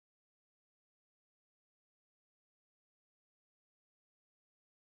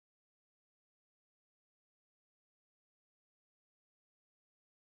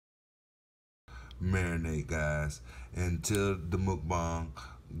marinate, guys. Until the mukbang,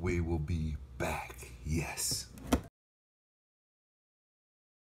 we will be back. Yes.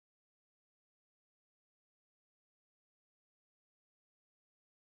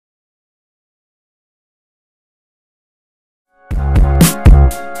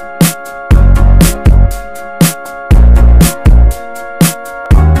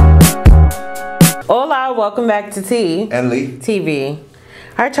 Hola, welcome back to T&Leetv.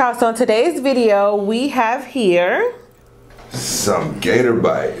 Alright y'all, so in today's video we have here some gator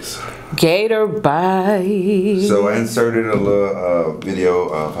bites. Gator bites. So I inserted a little video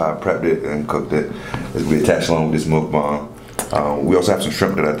of how I prepped it and cooked it. It's gonna be attached along with this mukbang. We also have some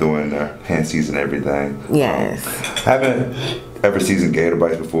shrimp that I threw in there, hand seasoned everything. Yes. I haven't ever seasoned gator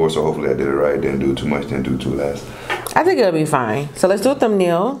bites before, so hopefully I did it right. Didn't do too much, didn't do too less. I think it'll be fine. So let's do a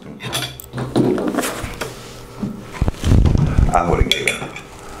thumbnail. I hold a gator.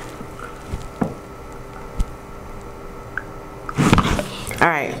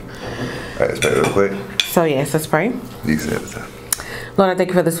 Alright. Alright, let's pray real quick. So yes, let's pray. You can say it time. Lord, I thank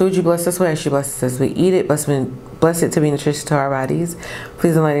you for the food you bless us with. As you bless us as we eat it. Bless it to be nutritious to our bodies.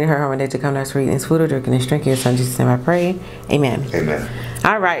 Please don't let any hurt, harm, or danger come to us for eating this food or drinking this drink. In your son Jesus' name I pray. Amen. Amen.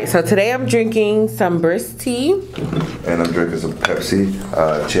 Alright, so today I'm drinking some brisk tea. And I'm drinking some Pepsi,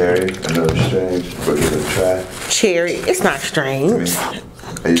 cherry, another strange, but give it a try. Cherry, it's not strange.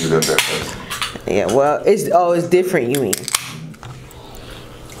 I usually do that first. Yeah, well, it's different, you mean.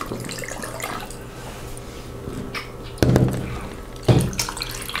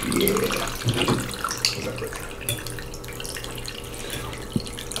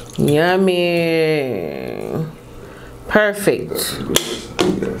 Yummy. Perfect.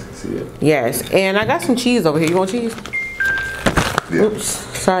 Yes, and I got some cheese over here. You want cheese? Yeah. Oops,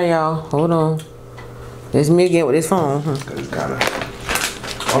 sorry y'all. Hold on. It's me again with this phone. It's kind of.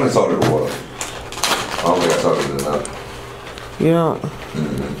 I only salted the water. I don't think I salted it enough. You don't?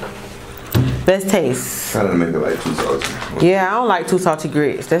 Best taste. Kind of make it like too salty. Yeah, I don't like too salty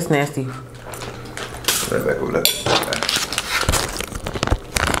grits. That's nasty. Right back over that.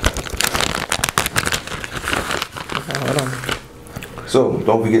 Okay, hold on. So,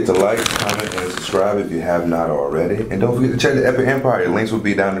 don't forget to like, comment, and subscribe if you have not already. And don't forget to check the Epic Empire. The links will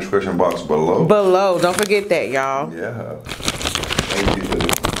be down in the description box below. Don't forget that, y'all. Yeah.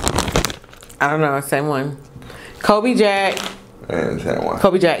 I don't know, same one. Kobe Jack. And same one.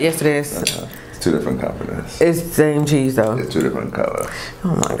 Kobe Jack, yes it is. It's two different companies. It's the same cheese though. It's two different colors.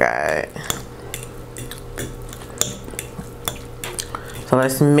 Oh my god. So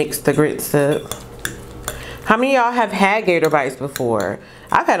let's mix the grits up. How many of y'all have had gator bites before?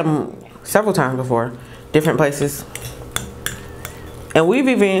 I've had them several times before, different places. And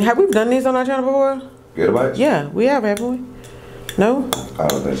have we done these on our channel before? Gator bites? Yeah, we have, haven't we? No? I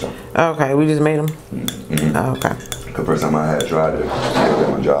don't think so. Okay, we just made them. Oh, okay. The first time I had tried it, I was at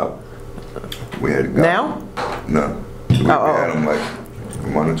my job. We had to go. Now? No. We had them like a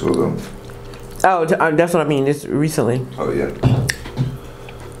month or two ago. Oh, that's what I mean, just recently. Oh, yeah.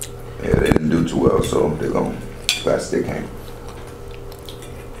 Yeah, they didn't do too well, so they're going fast as they can.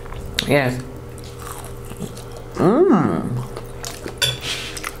 Yes.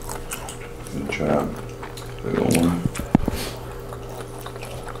 Try out the little one.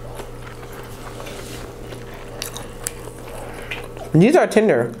 These are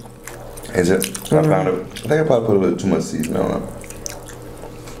tender. Is it? I found it. I think I probably put a little too much seasoning on it.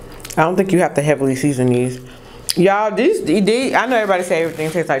 I don't think you have to heavily season these. Y'all, these, I know everybody say everything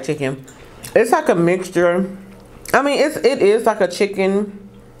tastes like chicken. It's like a mixture. I mean, it is like a chicken.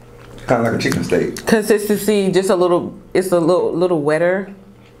 Kind of like a chicken steak. Consistency, just a little, it's a little wetter.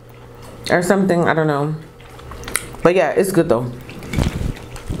 Or something, I don't know. But yeah, it's good though.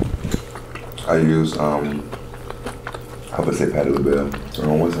 I use, I would say Patty LaBelle.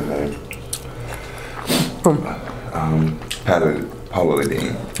 What's her name? Paula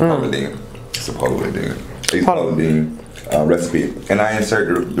Deen. Paula Deen. It's a Paula Deen. It's Paula Deen recipe. And I insert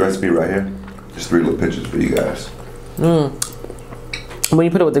the recipe right here. Just 3 little pictures for you guys. When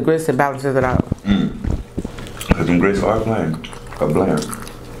you put it with the grits, it balances it out. Because them grits are bland.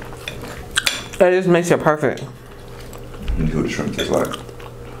 That just makes it perfect. Let me see what the shrimp tastes like.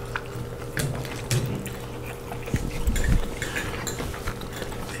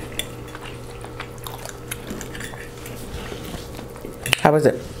 How was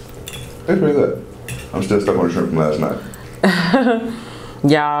it? It's pretty good. I'm still stuck on the shrimp from last night.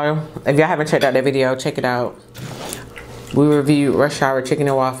 Y'all, if y'all haven't checked out that video, check it out. We reviewed Rush Hour Chicken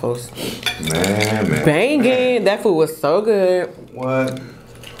and Waffles. Man. Banging! That food was so good. What?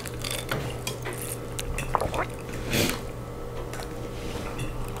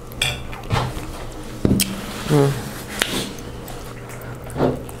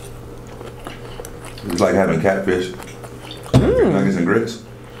 It's like having catfish, nuggets and grits.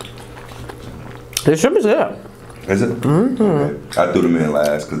 The shrimp is good. Is it? Okay. I threw them in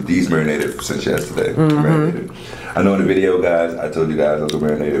last because these marinated since yesterday. Marinated. I know in the video, guys, I told you guys I was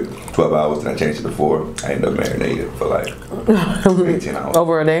marinated 12 hours, and I changed it to 4. I ended up marinated for like 18 hours.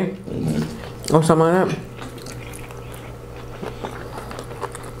 Over a day? Or something like that.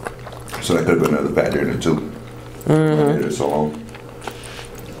 So that could have been another factor in it too. Marinated so long.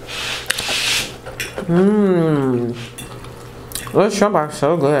 Those shrimp are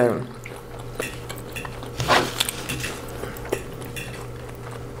so good.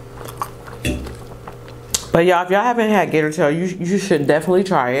 But y'all, if y'all haven't had gator tail, you should definitely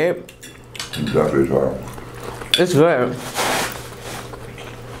try it. Definitely try it. It's good.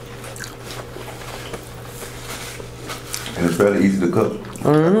 And it's fairly easy to cook. I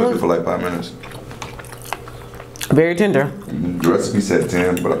cooked it for like 5 minutes. Very tender. The recipe said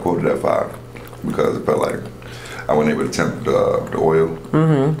 10, but I quoted at 5 because it felt like I wasn't able to temp the oil.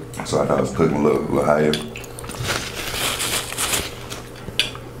 So I thought I was cooking a little higher.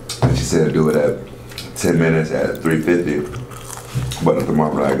 And she said do it at 10 minutes at 350, but the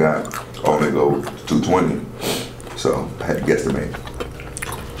thermometer I got only goes 220, so I had to guesstimate.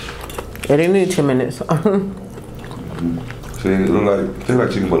 It didn't need 10 minutes. See, it look like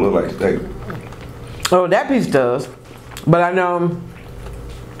chicken, but it look like steak. Oh, that piece does, but I know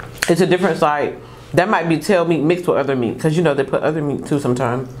it's a difference. Like that might be tail meat mixed with other meat, because you know they put other meat too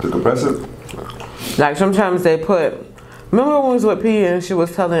sometimes. To compress it? Like sometimes they put. Remember when we was with P and she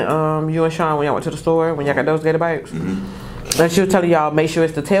was telling you and Sean when y'all went to the store when y'all got those gator bites? And she was telling y'all make sure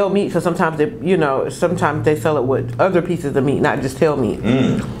it's the tail meat, because sometimes they, you know, sometimes they sell it with other pieces of meat, not just tail meat.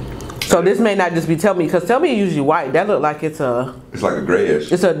 So this may not just be tail meat, because tail meat is usually white. That look like it's a. It's like a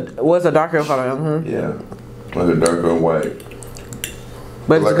grayish. It's a darker color. Yeah, like a darker and white.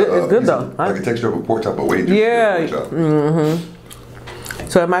 But like it's good. It's good though. Like a texture of a pork chop, but way yeah.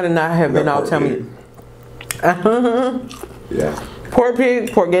 So it might not have been all tail meat. Yeah. Pork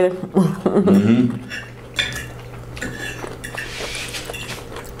pig, pork gator.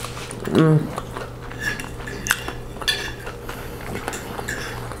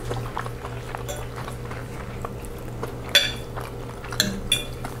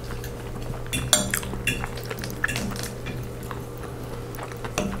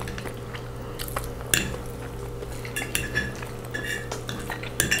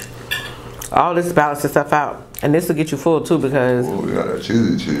 All this balances stuff out. And this will get you full too, because oh, we got that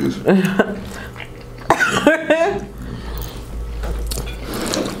cheese.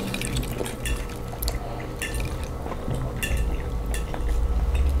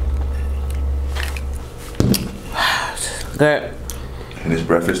 Good. And it's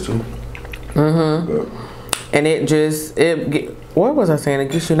breakfast too. Good. And what was I saying?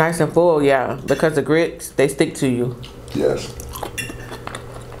 It gets you nice and full, yeah. Because the grits, they stick to you. Yes.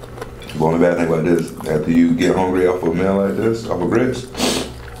 The only bad thing about this, after you get hungry off a meal like this, off of grits,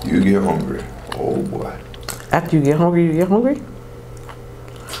 you get hungry. Oh boy. After you get hungry, you get hungry?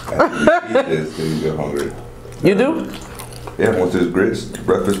 After you eat this, then you get hungry. You do? Yeah, once this grits, the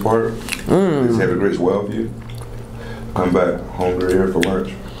breakfast part, this heavy grits well for you, come back hungry here for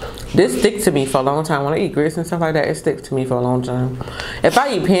lunch. This sticks to me for a long time. When I eat grits and stuff like that, it sticks to me for a long time. If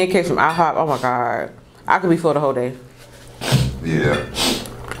I eat pancakes from IHOP, oh my God, I could be full the whole day. Yeah.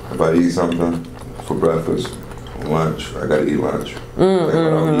 If I eat something for breakfast, lunch, I gotta eat lunch.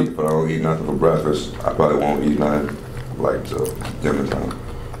 If I don't eat nothing for breakfast, I probably won't eat nothing like till dinner time.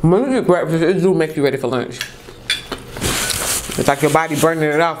 When you eat breakfast, it do make you ready for lunch. It's like your body burning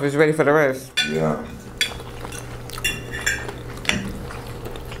it off. It's ready for the rest. Yeah.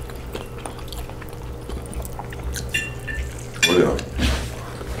 Oh yeah.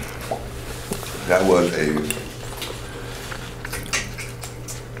 That was a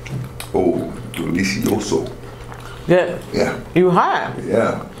delicioso. Yeah. Yeah. You hot.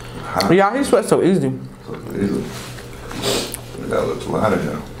 Yeah. Hot. Y'all, he sweats so easy. So easy. That looks a lot of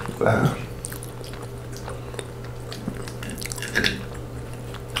him. Wow.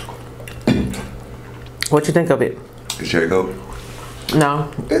 What you think of it? The cherry coke?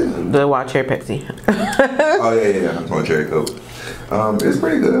 No. The wild cherry Pepsi. Oh yeah. I'm talking cherry coke. It's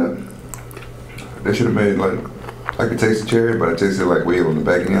pretty good. They should have made like I could taste the cherry, but I tasted like way on the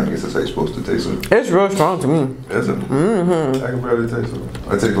back end. I guess that's how you're supposed to taste it. It's real strong to me. Is it? I can barely taste it.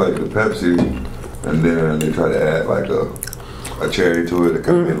 I take like the Pepsi, and then they try to add like a cherry to it. It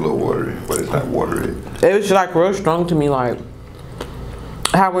kind of get a little watery, but it's not watery. It was like real strong to me, like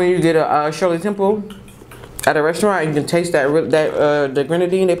how when you get a Shirley Temple at a restaurant, you can taste that the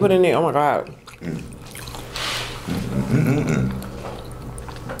grenadine they put in there. Oh my God.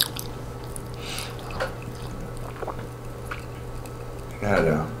 had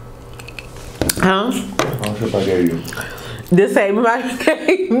that. Huh? I'm sure if I gave you. The same route you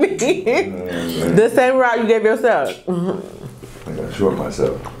gave me. The same route you gave yourself. I got short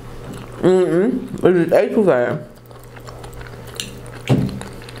myself. It is 8 too fast.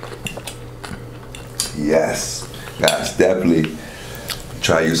 Yes. Guys, definitely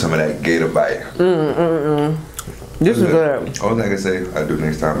try to use some of that gator bite. This is good. Only thing I can say I do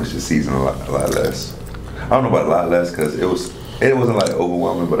next time is just season a lot less. I don't know about a lot less because it wasn't like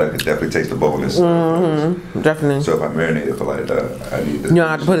overwhelming, but I could definitely taste the bonus. Definitely. So if I marinate it for like that, I need to. You don't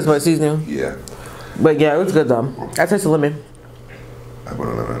have to put as much seasoning. Yeah. But yeah, it was good though. I taste the lemon. I put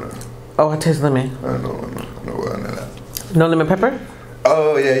a lemon in it. Oh, I taste lemon. I don't know. No lemon pepper?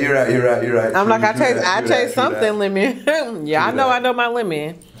 Oh yeah, you're right. I'm like, I taste something lemon. Yeah, I know my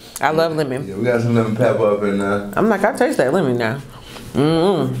lemon. I love lemon. Yeah, we got some lemon pepper up in there. I'm like, I taste that lemon now.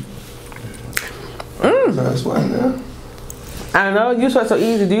 That's why now. I don't know, you sweat so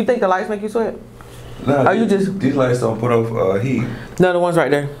easy. Do you think the lights make you sweat? No, you just these lights don't put off heat. No, the ones right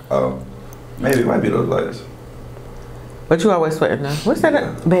there. Oh, maybe it might be those lights. But you always sweating now. What's that?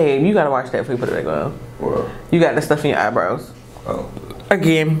 Yeah. Babe, you gotta watch that before you put it back on. What? You got the stuff in your eyebrows. Oh.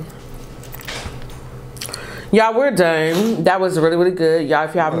 Again. Y'all, we're done. That was really, really good. Y'all,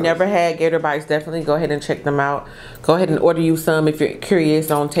 if y'all have never had Gator Bites, definitely go ahead and check them out. Go ahead and order you some if you're curious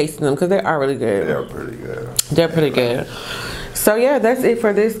on tasting them because they are really good. They're pretty good. They're pretty good. So yeah, that's it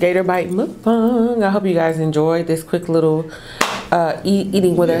for this Gator Bite mukbang. I hope you guys enjoyed this quick little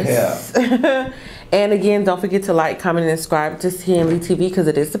eating with us. And again, don't forget to like, comment, and subscribe to T&Leetv because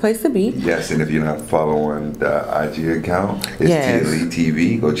it is the place to be. Yes, and if you're not following the IG account, it's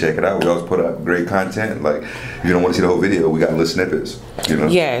T&Leetv. Go check it out. We always put up great content. Like, if you don't want to see the whole video, we got little snippets. You know?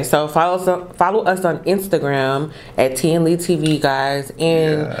 Yeah, so follow us on Instagram at T&Leetv, guys.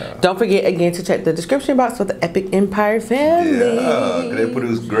 And don't forget, again, to check the description box for the Epic Empire family. Yeah, they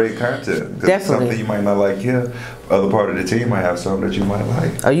produce great content. Definitely. Something you might not like here, other part of the team might have something that you might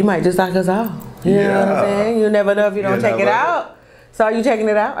like. Oh, you might just like us all. You know what I'm saying? You never know if you don't check it out. So are you checking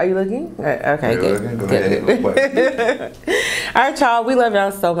it out? Are you looking? Okay, good. Go ahead. All right, y'all. We love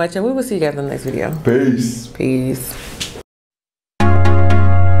y'all so much, and we will see you guys in the next video. Peace. Peace.